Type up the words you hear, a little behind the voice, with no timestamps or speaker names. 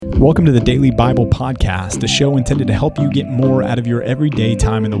Welcome to the Daily Bible Podcast, a show intended to help you get more out of your everyday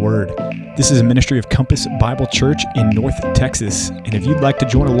time in the Word. This is a ministry of Compass Bible Church in North Texas, and if you'd like to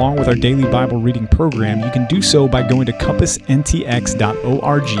join along with our daily Bible reading program, you can do so by going to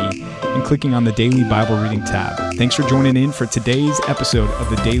compassntx.org and clicking on the Daily Bible Reading tab. Thanks for joining in for today's episode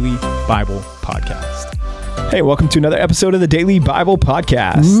of the Daily Bible Podcast. Hey, welcome to another episode of the Daily Bible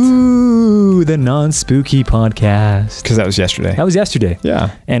Podcast. Ooh, the non-spooky podcast. Because that was yesterday. That was yesterday.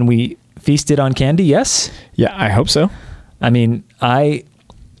 Yeah. And we feasted on candy, yes? Yeah, I hope so. I mean, I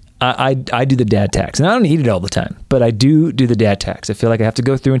do the dad tax, and I don't eat it all the time, but I do the dad tax. I feel like I have to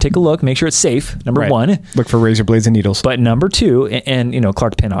go through and take a look, make sure it's safe, number one. Look for razor blades and needles. But number two, and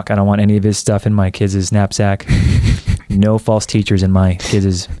Clark Pinnock, I don't want any of his stuff in my kids' knapsack. No false teachers in my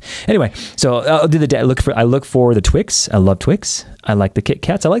kids'. Anyway, so I'll do the dad. I look for the Twix. I love Twix. I like the Kit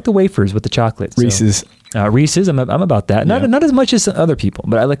Kats. I like the wafers with the chocolate. Reese's. Reese's, I'm about that. Not as much as other people,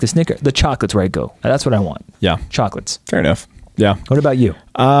 but I like the Snickers. The chocolates where I go. That's what I want. Yeah. Chocolates. Fair enough. Yeah. What about you?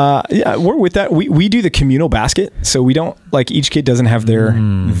 Yeah, we're with that. We do the communal basket, so we don't each kid doesn't have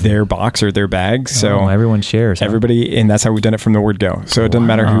their box or their bag. So everyone shares. Huh? Everybody, and that's how we've done it from the word go. So it doesn't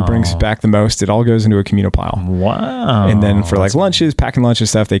matter who brings back the most; it all goes into a communal pile. Wow! And then for lunches, packing lunch and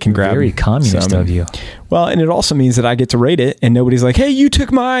stuff, they can grab. Very communist of you. Well, and it also means that I get to rate it, and nobody's like, "Hey, you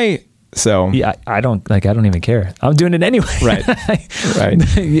took my." So yeah, I don't even care. I'm doing it anyway. Right.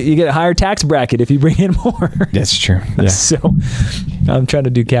 You get a higher tax bracket if you bring in more. That's true. Yeah. So I'm trying to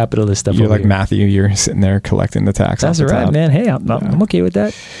do capitalist stuff. You're like here. Matthew. You're sitting there collecting the tax. That's right, top. Man. Hey, I'm okay with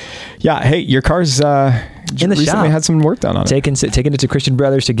that. Yeah. Hey, your car's in the recently shop. Had some work done on it. Taking it to Christian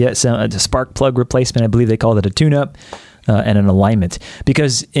Brothers to get a spark plug replacement. I believe they called it a tune-up. And an alignment.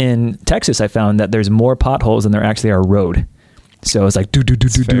 Because in Texas, I found that there's more potholes than there actually are road. So it's like do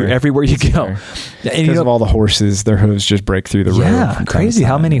everywhere you go. Because of all the horses, their hooves just break through the road. Yeah, crazy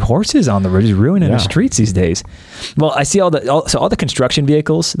how many horses on the road is ruining the streets these days. Well, I see all the construction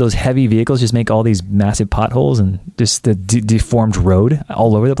vehicles, those heavy vehicles, just make all these massive potholes and just the deformed road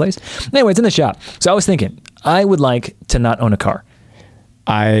all over the place. Anyway, it's in the shop. So I was thinking, I would like to not own a car.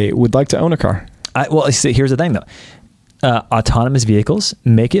 I would like to own a car. Here's the thing though. Autonomous vehicles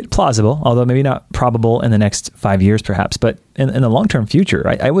make it plausible, although maybe not probable in the next 5 years, perhaps. But in the long-term future,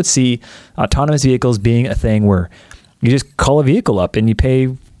 I would see autonomous vehicles being a thing where you just call a vehicle up and you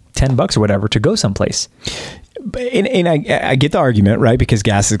pay $10 or whatever to go someplace. And I get the argument, right? Because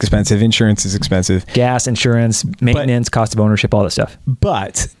gas is expensive, insurance is expensive. Gas, insurance, maintenance, cost of ownership, all that stuff.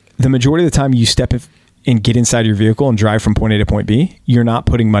 But the majority of the time you step and get inside your vehicle and drive from point A to point B, you're not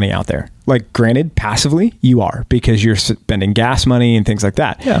putting money out there. Like, granted, passively, you are, because you're spending gas money and things like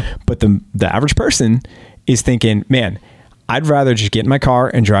that. Yeah. But the average person is thinking, man, I'd rather just get in my car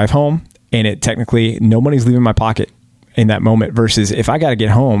and drive home, and it technically, no money's leaving my pocket in that moment, versus if I got to get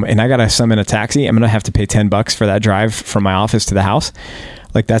home and I got to summon a taxi, I'm going to have to pay $10 for that drive from my office to the house.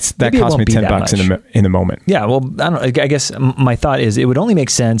 Like that cost me $10 in the moment. Yeah. Well, I guess my thought is it would only make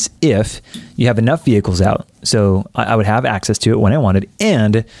sense if you have enough vehicles out. So I would have access to it when I wanted,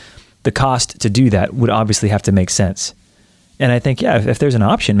 and the cost to do that would obviously have to make sense. And I think, if there's an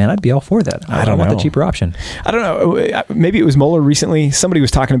option, man, I'd be all for that. I don't want the cheaper option. I don't know. Maybe it was Mueller recently. Somebody was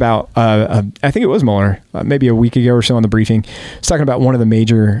talking about, I think it was Mueller, maybe a week ago or so on the briefing. He's talking about one of the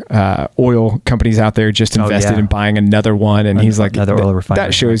major oil companies out there just invested in buying another one. And he's like, another oil refinery.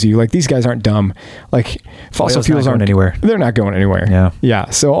 That shows you, these guys aren't dumb. Fossil fuels aren't anywhere. They're not going anywhere. Yeah.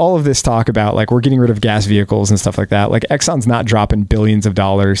 Yeah. So all of this talk about we're getting rid of gas vehicles and stuff like that. Exxon's not dropping billions of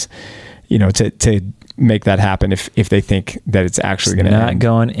dollars, to make that happen if they think that it's actually going to not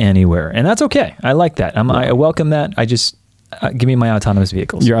going anywhere. And that's okay. I like that. I welcome that. I just give me my autonomous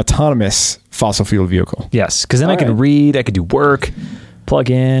vehicles. Your autonomous fossil fuel vehicle. Yes, because then I can read, I could do work, plug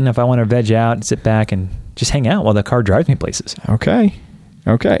in if I want to veg out, sit back and just hang out while the car drives me places. Okay.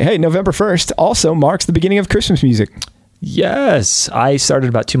 Hey, November 1st also marks the beginning of Christmas music. Yes, I started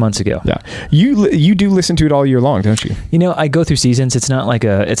about 2 months ago. Yeah, you do listen to it all year long, don't you? I go through seasons. It's not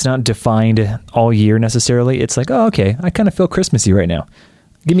it's not defined all year necessarily. It's like, oh, okay, I kind of feel Christmassy right now.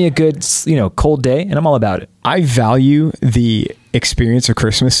 Give me a good, cold day, and I'm all about it. I value the experience of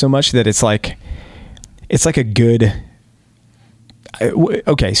Christmas so much that it's like a good.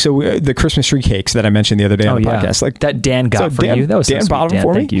 Okay, so the Christmas tree cakes that I mentioned the other day on the podcast, that Dan got for you. That was Dan bought them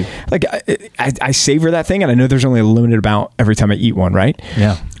for me. Thank you. I savor that thing, and I know there's only a limited amount every time I eat one, right?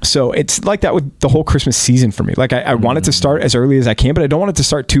 Yeah. So it's like that with the whole Christmas season for me. Like I want it to start as early as I can, but I don't want it to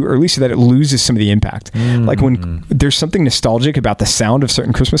start too early so that it loses some of the impact. Like when there's something nostalgic about the sound of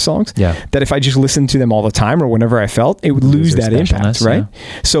certain Christmas songs, that if I just listened to them all the time or whenever I felt, it would lose that impact, right?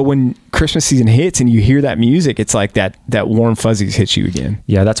 Yeah. So when Christmas season hits and you hear that music, it's like that warm fuzzies hits you again.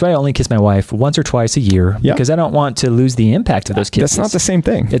 Yeah, that's why I only kiss my wife once or twice a year, because I don't want to lose the impact of those kisses. That's not the same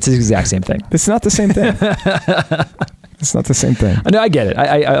thing. It's the exact same thing. It's not the same thing. It's not the same thing. No, I get it.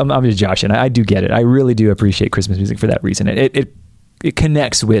 I'm just joshing. I do get it. I really do appreciate Christmas music for that reason. It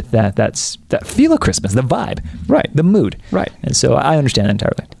connects with that feel of Christmas, the vibe, right? The mood, right? And so I understand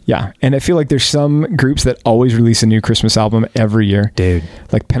entirely. Yeah, and I feel like there's some groups that always release a new Christmas album every year, dude.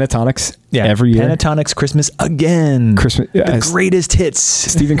 Like Pentatonics, every year. Pentatonics Christmas again, the greatest hits.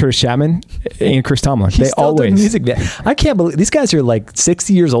 Stephen Curtis Chapman and Chris Tomlin, they always music. I can't believe these guys are like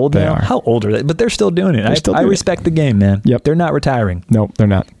 60 years old now. How old are they? But they're still doing it. I respect the game, man. Yep, they're not retiring. No, they're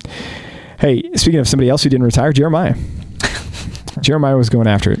not. Hey, speaking of somebody else who didn't retire, Jeremiah. Jeremiah was going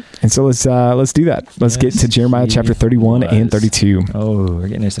after it. And so let's do that. Let's get to Jeremiah chapter 31 and 32. Oh, we're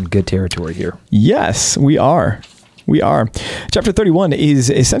getting into some good territory here. Yes, we are. We are. Chapter 31 is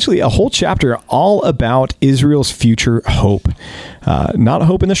essentially a whole chapter all about Israel's future hope. Not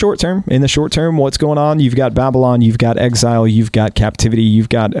hope in the short term. In the short term, what's going on? You've got Babylon, you've got exile, you've got captivity, you've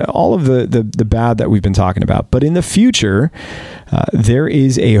got all of the bad that we've been talking about. But in the future, there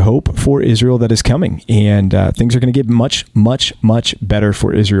is a hope for Israel that is coming, and things are going to get much, much, much better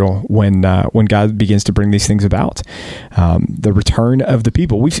for Israel when God begins to bring these things about. The return of the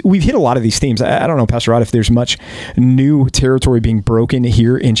people. We've hit a lot of these themes. I don't know, Pastor Rod, if there's much new territory being broken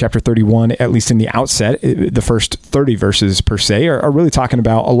here in chapter 31, at least in the outset. The first 30 verses per se are really talking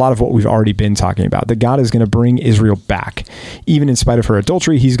about a lot of what we've already been talking about, that God is going to bring Israel back. Even in spite of her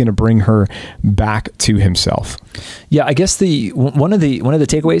adultery, he's going to bring her back to himself. Yeah, I guess one of the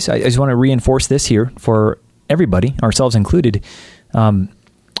takeaways, I just want to reinforce this here for everybody, ourselves included.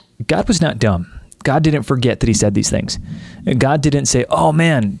 God was not dumb. God didn't forget that he said these things. God didn't say, oh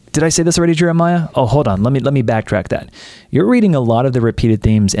man, did I say this already, Jeremiah? Oh, hold on. Let me backtrack that. You're reading a lot of the repeated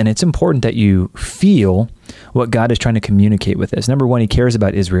themes, and it's important that you feel what God is trying to communicate with this. Number one, he cares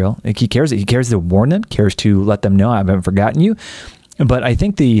about Israel. He cares to warn them, cares to let them know I haven't forgotten you. But I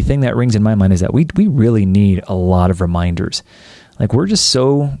think the thing that rings in my mind is that we really need a lot of reminders. Like, we're just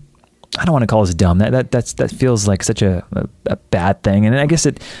so, I don't want to call us dumb. That feels like such a bad thing. And I guess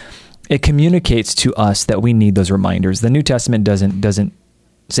it communicates to us that we need those reminders. The New Testament doesn't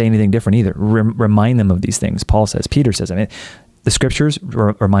say anything different either. Remind them of these things. Paul says, Peter says, I mean, the scriptures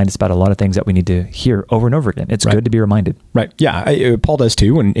remind us about a lot of things that we need to hear over and over again. It's good to be reminded. Right. Yeah. Paul does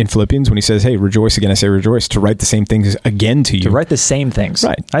too. In Philippians, when he says, hey, rejoice again, I say rejoice, to write the same things again to you. To write the same things.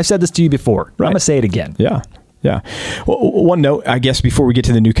 Right. I've said this to you before. Right. I'm going to say it again. Yeah. Yeah. Well, one note, I guess, before we get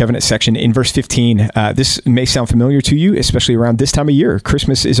to the New Covenant section, in verse 15, this may sound familiar to you, especially around this time of year.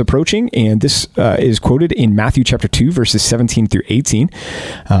 Christmas is approaching, and this is quoted in Matthew chapter 2, verses 17 through 18.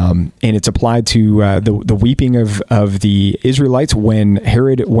 And it's applied to the weeping of the Israelites when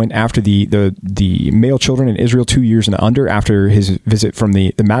Herod went after the male children in Israel 2 years and under after his visit from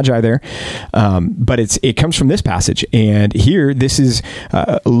the Magi there. But it comes from this passage. And here, this is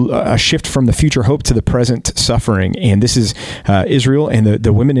a shift from the future hope to the present suffering, and this is Israel and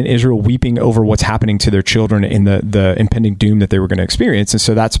the women in Israel weeping over what's happening to their children in the impending doom that they were going to experience. And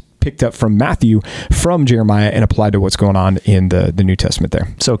so that's picked up from Matthew, from Jeremiah, and applied to what's going on in the New Testament there.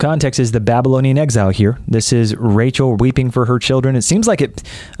 So context is the Babylonian exile here. This is Rachel weeping for her children. It seems like it,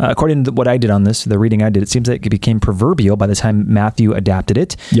 according to what I did on this, the reading I did, it seems like it became proverbial by the time Matthew adapted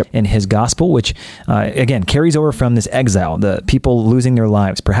it in his gospel, which again carries over from this exile, the people losing their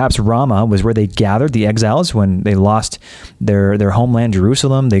lives. Perhaps Ramah was where they gathered, the exiles, when they lost their homeland,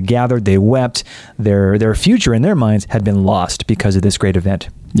 Jerusalem. They gathered, they wept. Their future in their minds had been lost because of this great event.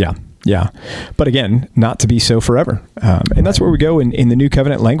 Yeah. But again, not to be so forever. And that's where we go in the New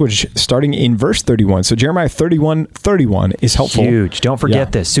Covenant language, starting in verse 31. So Jeremiah 31:31 is helpful. Huge. Don't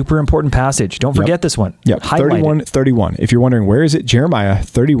forget this. Super important passage. Don't forget this one. Yep. 31:31. If you're wondering, where is it? Jeremiah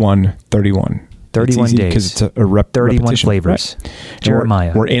 31:31. 31 days. Because it's a 31 repetition. Flavors. Right.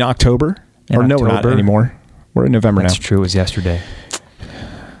 Jeremiah. We're in October. No, we're not anymore. We're in November now. That's true. It was yesterday.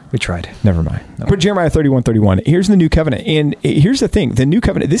 We tried. Never mind. No. But Jeremiah 31:31. Here's the New Covenant. And here's the thing. The New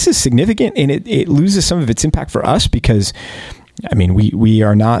Covenant, this is significant, and it loses some of its impact for us because, I mean, we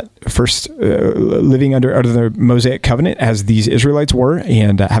are not first living under the Mosaic covenant as these Israelites were,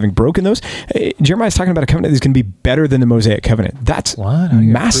 and having broken those. Jeremiah is talking about a covenant that's going to be better than the Mosaic covenant. That's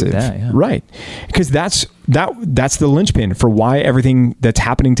massive. Right? Because that's that's the linchpin for why everything that's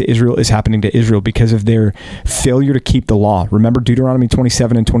happening to Israel is happening to Israel, because of their failure to keep the law. Remember Deuteronomy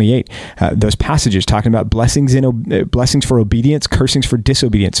 27 and 28, those passages talking about blessings for obedience, cursings for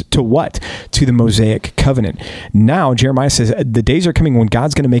disobedience. To what? To the Mosaic covenant. Now Jeremiah says the days are coming when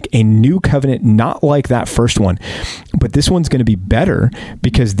God's going to make a new covenant, not like that first one, but this one's going to be better,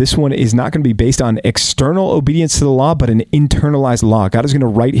 because this one is not going to be based on external obedience to the law, but an internalized law. God is going to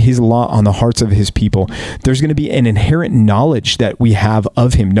write his law on the hearts of his people. There's going to be an inherent knowledge that we have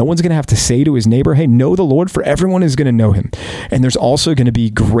of him. No one's going to have to say to his neighbor, hey, know the Lord, for everyone is going to know him. And there's also going to be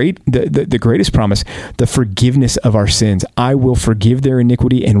the greatest promise, the forgiveness of our sins. I will forgive their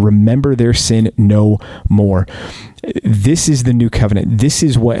iniquity and remember their sin no more. This is the new covenant. This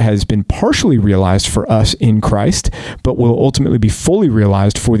is what has been partially realized for us in Christ, but will ultimately be fully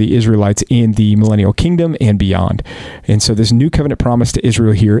realized for the Israelites in the millennial kingdom and beyond. And so this new covenant promise to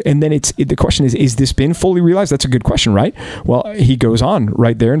Israel here, and then the question is this been fully realized? That's a good question, right? Well, he goes on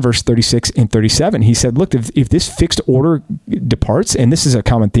right there in verse 36 and 37. He said, look, if this fixed order departs, and this is a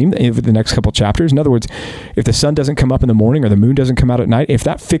common theme over the next couple chapters. In other words, if the sun doesn't come up in the morning or the moon doesn't come out at night, if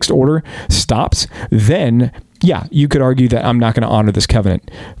that fixed order stops, then yeah, you could argue that I'm not going to honor this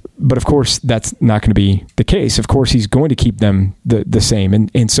covenant. But of course, that's not going to be the case. Of course, he's going to keep them the same.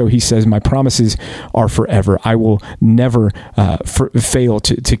 And so he says, my promises are forever. I will never fail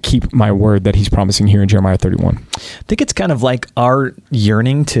to keep my word that he's promising here in Jeremiah 31. I think it's kind of like our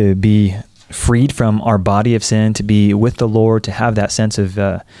yearning to be freed from our body of sin, to be with the Lord, to have that sense of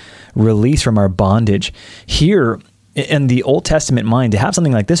release from our bondage. Here, in the Old Testament mind, to have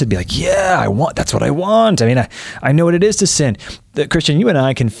something like this would be like, yeah, that's what I want. I mean, I know what it is to sin. Christian, you and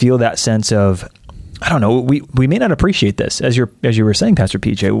I can feel that sense of, I don't know, we may not appreciate this, as you were saying, Pastor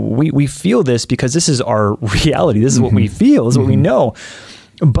PJ. We feel this because this is our reality. This is what we feel. This is what we know.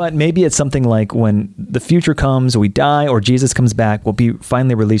 But maybe it's something like when the future comes, we die, or Jesus comes back, we'll be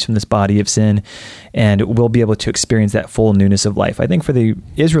finally released from this body of sin, and we'll be able to experience that full newness of life. I think for the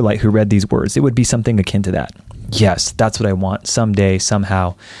Israelite who read these words, it would be something akin to that. Yes, that's what I want someday,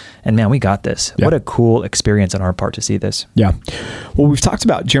 somehow. And man, we got this. Yeah. What a cool experience on our part to see this. Yeah. Well, we've talked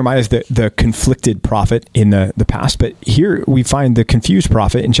about Jeremiah as the conflicted prophet in the past, but here we find the confused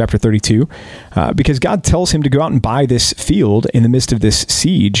prophet in chapter 32, because God tells him to go out and buy this field in the midst of this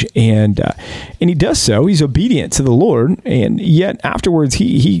siege. And he does so. He's obedient to the Lord. And yet afterwards,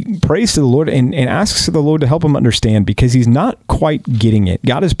 he prays to the Lord and asks the Lord to help him understand, because he's not quite getting it.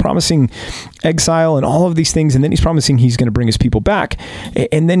 God is promising exile and all of these things. And then he's promising he's going to bring his people back.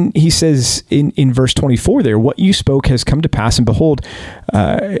 And then he says in verse 24 there, what you spoke has come to pass, and behold,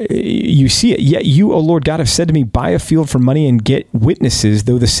 you see it. Yet you, O Lord God, have said to me, buy a field for money and get witnesses,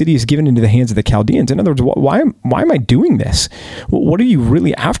 though the city is given into the hands of the Chaldeans. In other words, why am I doing this? What are you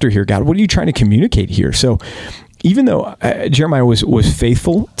really after here, God? What are you trying to communicate here? So even though Jeremiah was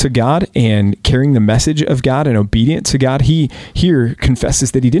faithful to God and carrying the message of God and obedient to God, he here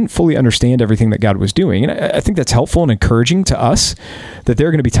confesses that he didn't fully understand everything that God was doing. And I think that's helpful and encouraging to us, that there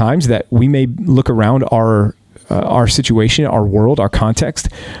are going to be times that we may look around our situation, our world, our context,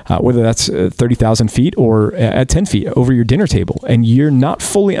 whether that's 30,000 feet or at 10 feet over your dinner table, and you're not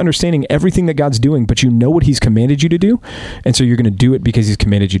fully understanding everything that God's doing, but you know what he's commanded you to do. And so you're going to do it because he's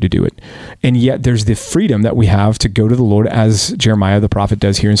commanded you to do it. And yet there's the freedom that we have to go to the Lord, as Jeremiah the prophet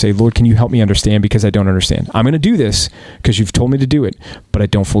does here, and say, Lord, can you help me understand, because I don't understand. I'm going to do this because you've told me to do it, but I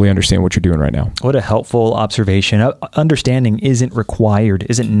don't fully understand what you're doing right now. What a helpful observation. Understanding isn't required,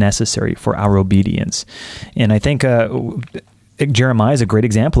 isn't necessary for our obedience. And I think Jeremiah is a great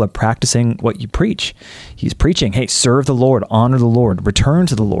example of practicing what you preach. He's preaching, hey, serve the Lord, honor the Lord, return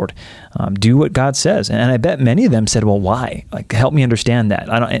to the Lord, do what God says. And I bet many of them said, well, why? Like, help me understand that.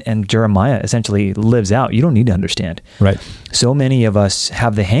 And Jeremiah essentially lives out, you don't need to understand. Right. So many of us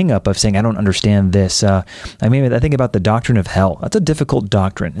have the hang up of saying, I don't understand this. I think about the doctrine of hell. That's a difficult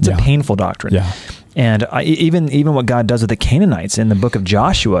doctrine. It's a painful doctrine. Yeah. And even what God does with the Canaanites in the book of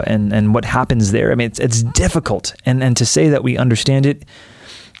Joshua and what happens there, I mean, it's difficult. And to say that we understand it,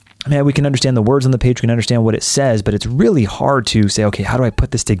 I mean, we can understand the words on the page, we can understand what it says, but it's really hard to say, okay, how do I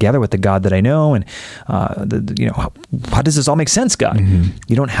put this together with the God that I know? And, how does this all make sense, God? Mm-hmm.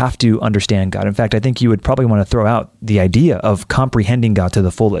 You don't have to understand God. In fact, I think you would probably want to throw out the idea of comprehending God to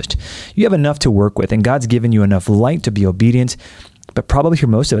the fullest. You have enough to work with, and God's given you enough light to be obedient. But probably for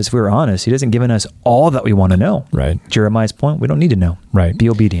most of us, if we were honest, he hasn't given us all that we want to know. Right. Jeremiah's point, we don't need to know. Right. Be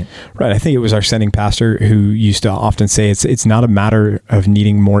obedient. Right. I think it was our sending pastor who used to often say it's not a matter of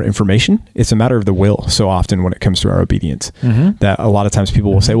needing more information. It's a matter of the will so often when it comes to our obedience. That a lot of times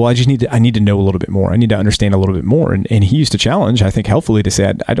people will say, well, I need to know a little bit more. I need to understand a little bit more. And he used to challenge, I think helpfully, to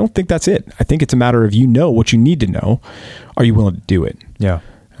say, I don't think that's it. I think it's a matter of, you know what you need to know. Are you willing to do it? Yeah.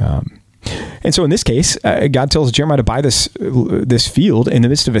 And so in this case, God tells Jeremiah to buy this field in the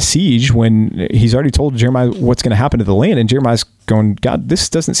midst of a siege when he's already told Jeremiah what's going to happen to the land. And Jeremiah's going, God, this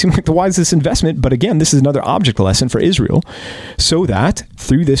doesn't seem like the wisest investment. But again, this is another object lesson for Israel, so that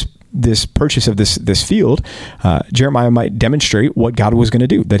through this purchase of this field, Jeremiah might demonstrate what God was going to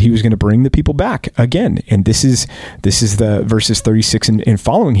do, that he was going to bring the people back again. And this is the verses 36 and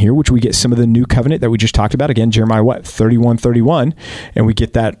following here, which we get some of the new covenant that we just talked about. Again, Jeremiah 31:31, and we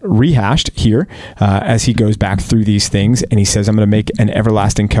get that rehashed here as he goes back through these things, and he says, I'm going to make an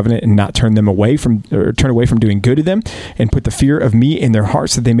everlasting covenant and not turn away from doing good to them, and put the fear of me in their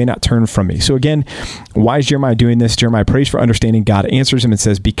hearts that they may not turn from me. So again, why is Jeremiah doing this? Jeremiah prays for understanding. God answers him and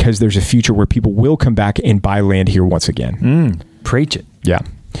says, because there's a future where people will come back and buy land here once again. Preach it. Yeah.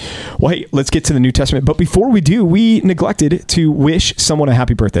 Well, hey, let's get to the New Testament. But before we do, we neglected to wish someone a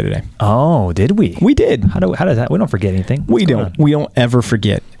happy birthday today. Oh, did we? We did. How does that? We don't forget anything. We don't ever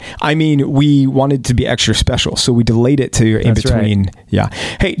forget. I mean, we wanted to be extra special, so we delayed it to in between. Right. Yeah.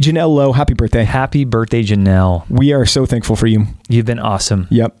 Hey, Janelle Lowe, happy birthday. Happy birthday, Janelle. We are so thankful for you. You've been awesome.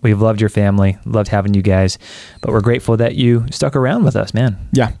 Yep. We've loved your family, loved having you guys, but we're grateful that you stuck around with us, man.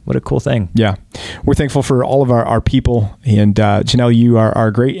 Yeah. What a cool thing. Yeah. We're thankful for all of our people. And Janelle, you are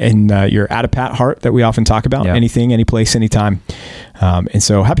great, and your Attapat heart that we often talk about. Yeah. Anything, any place, anytime. And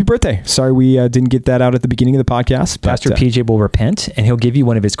so happy birthday. Sorry we didn't get that out at the beginning of the podcast. Pastor PJ will repent, and he'll give you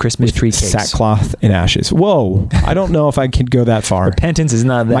one of his Christmas tree cakes. Sackcloth and ashes. Whoa. I don't know if I could go that far. Repentance is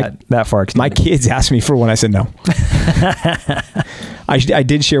not that far extended. My kids asked me for one. I said no. I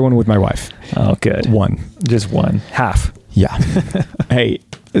did share one with my wife. Oh, good. One. Just one. Half. Yeah. Hey,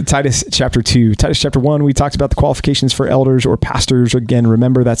 Titus chapter 2. Titus chapter 1, we talked about the qualifications for elders or pastors. Again,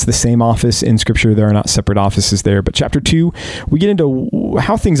 remember that's the same office in Scripture. There are not separate offices there. But chapter 2, we get into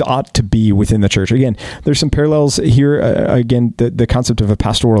how things ought to be within the church. Again, there's some parallels here. Again, the concept of a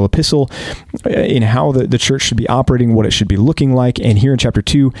pastoral epistle in how the church should be operating, what it should be looking like. And here in chapter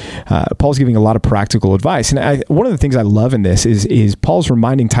 2, Paul's giving a lot of practical advice. And one of the things I love in this is Paul's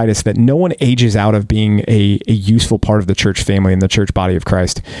reminding Titus that no one ages out of being a useful part of the church family and the church body of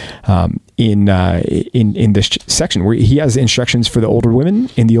Christ. In this section where he has instructions for the older women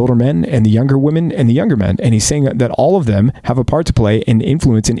and the older men and the younger women and the younger men. And he's saying that all of them have a part to play and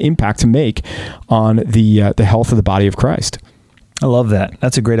influence and impact to make on the health of the body of Christ. I love that.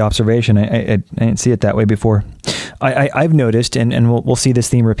 That's a great observation. I didn't see it that way before. I've noticed, and we'll see this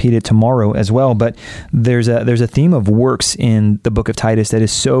theme repeated tomorrow as well, but there's a theme of works in the book of Titus that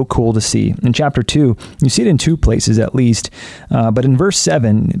is so cool to see. In chapter 2, you see it in two places at least, but in verse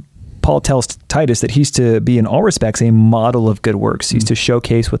 7, Paul tells Titus that he's to be in all respects a model of good works. He's to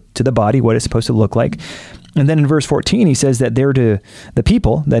showcase to the body what it's supposed to look like. And then in verse 14, he says that they're to the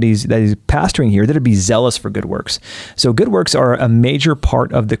people that he's pastoring here, they're to be zealous for good works. So good works are a major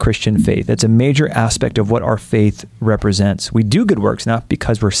part of the Christian faith. It's a major aspect of what our faith represents. We do good works not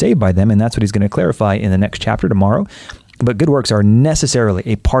because we're saved by them, and that's what he's going to clarify in the next chapter tomorrow. But good works are necessarily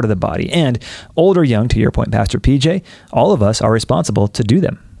a part of the body. And old or young, to your point, Pastor PJ, all of us are responsible to do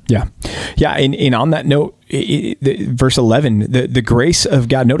them. Yeah. Yeah. And on that note, verse 11, the grace of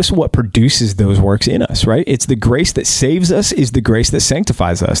God, notice what produces those works in us, right? It's the grace that saves us is the grace that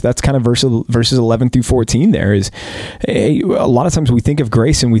sanctifies us. That's kind of verses 11 through 14 there is a lot of times we think of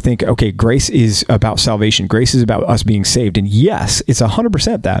grace and we think, okay, grace is about salvation. Grace is about us being saved. And yes, it's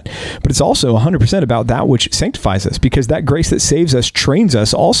 100% that, but it's also 100% about that which sanctifies us, because that grace that saves us trains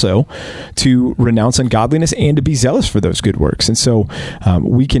us also to renounce ungodliness and to be zealous for those good works. And so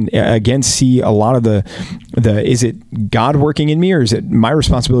we can again see a lot of the is it God working in me, or is it my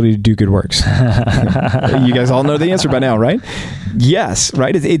responsibility to do good works? You guys all know the answer by now, right? Yes,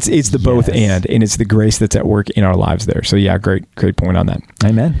 right? It's the both and it's the grace that's at work in our lives there. So yeah, great point on that.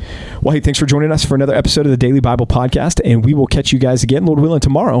 Amen. Well, hey, thanks for joining us for another episode of the Daily Bible Podcast, and we will catch you guys again, Lord willing,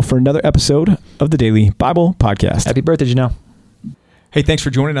 tomorrow for another episode of the Daily Bible Podcast. Happy birthday, Janelle. Hey, thanks for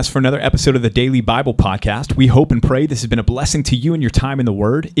joining us for another episode of the Daily Bible Podcast. We hope and pray this has been a blessing to you and your time in the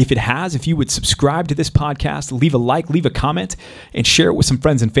Word. If it has, if you would subscribe to this podcast, leave a like, leave a comment, and share it with some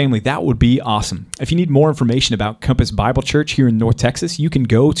friends and family, that would be awesome. If you need more information about Compass Bible Church here in North Texas, you can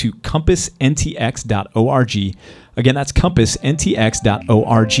go to compassntx.org. Again, that's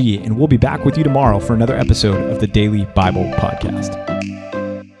compassntx.org, and we'll be back with you tomorrow for another episode of the Daily Bible Podcast.